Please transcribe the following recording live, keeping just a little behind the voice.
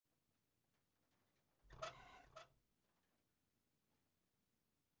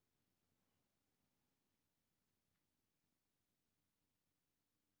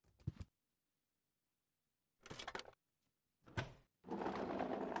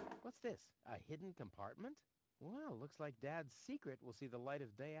this? A hidden compartment? Well, looks like Dad's secret will see the light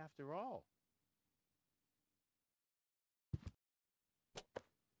of day after all.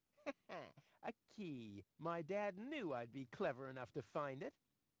 A key. My dad knew I'd be clever enough to find it.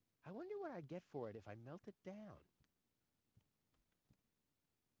 I wonder what I'd get for it if I melt it down.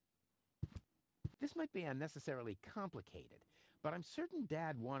 This might be unnecessarily complicated, but I'm certain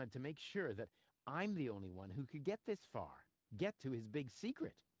Dad wanted to make sure that I'm the only one who could get this far, get to his big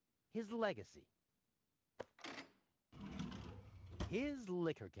secret, his legacy. His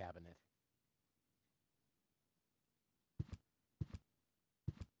liquor cabinet.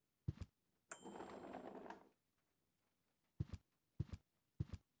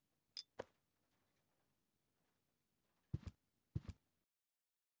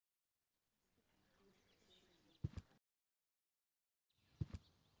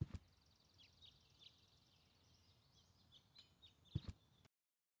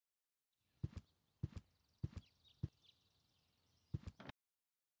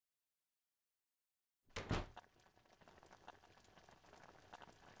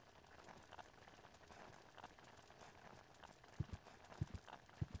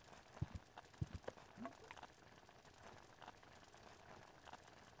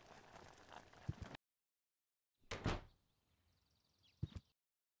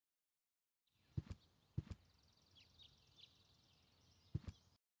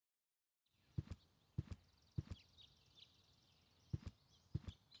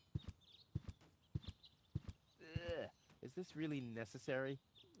 Ugh, is this really necessary?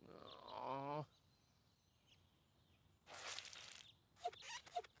 Oh.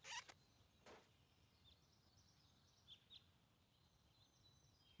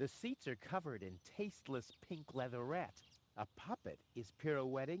 The seats are covered in tasteless pink leatherette. A puppet is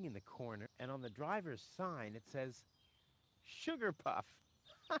pirouetting in the corner, and on the driver's sign it says, Sugar Puff.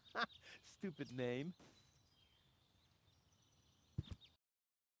 Stupid name.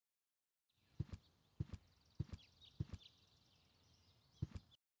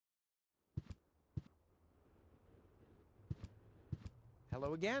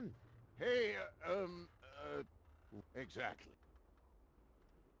 Hello again. Hey, exactly.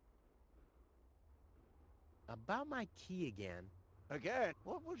 About my key again. Again,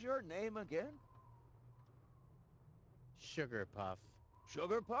 what was your name again? Sugar Puff.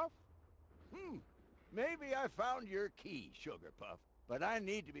 Sugar Puff? Maybe I found your key, Sugar Puff, but I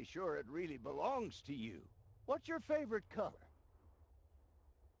need to be sure it really belongs to you. What's your favorite color?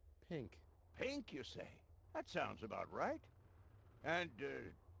 Pink. Pink, you say? That sounds about right. And,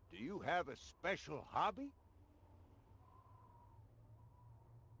 do you have a special hobby?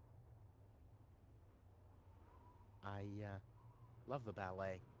 I, love the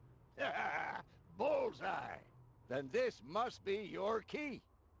ballet. Bullseye! Then this must be your key.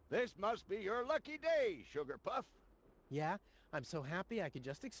 This must be your lucky day, Sugar Puff. Yeah, I'm so happy I could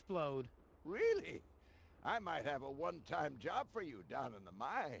just explode. Really? I might have a one-time job for you down in the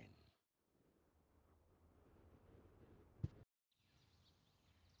mine.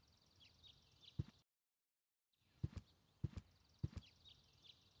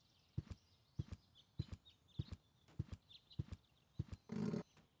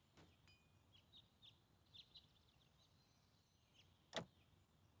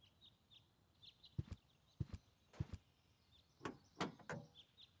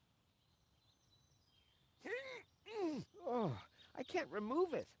 Oh, I can't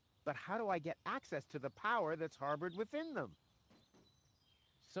remove it. But how do I get access to the power that's harbored within them?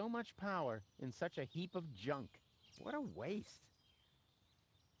 So much power in such a heap of junk. What a waste.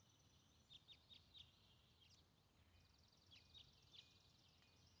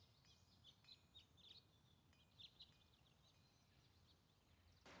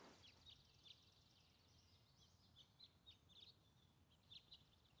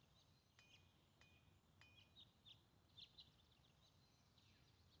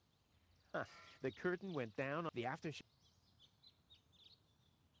 Huh. The curtain went down on the aftershow.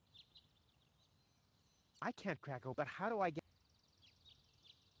 I can't crack open. But how do I get...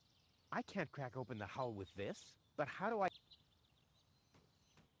 I can't crack open the hull with this. But how do I...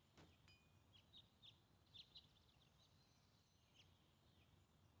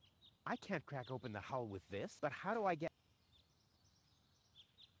 I can't crack open the hull with this. But how do I get...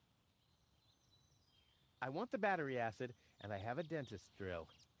 I want the battery acid, and I have a dentist drill.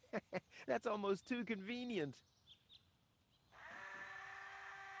 That's almost too convenient.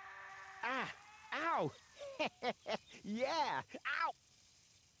 Ah! Ow! Yeah! Ow!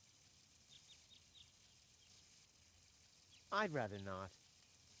 I'd rather not.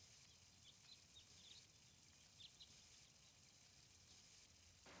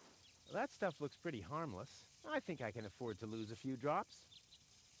 That stuff looks pretty harmless. I think I can afford to lose a few drops.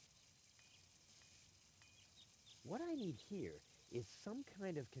 What I need here is some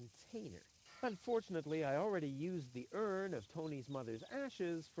kind of container. Unfortunately, I already used the urn of Tony's mother's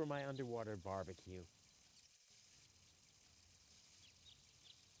ashes for my underwater barbecue.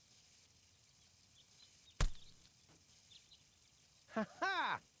 Ha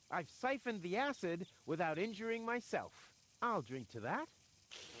ha! I've siphoned the acid without injuring myself. I'll drink to that.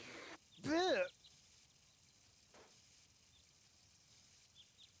 Blech!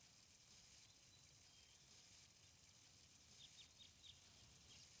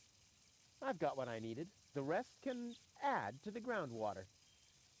 I've got what I needed. The rest can add to the groundwater.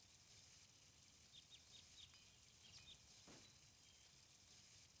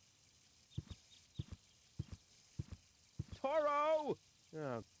 Toro!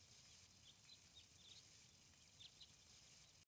 Oh,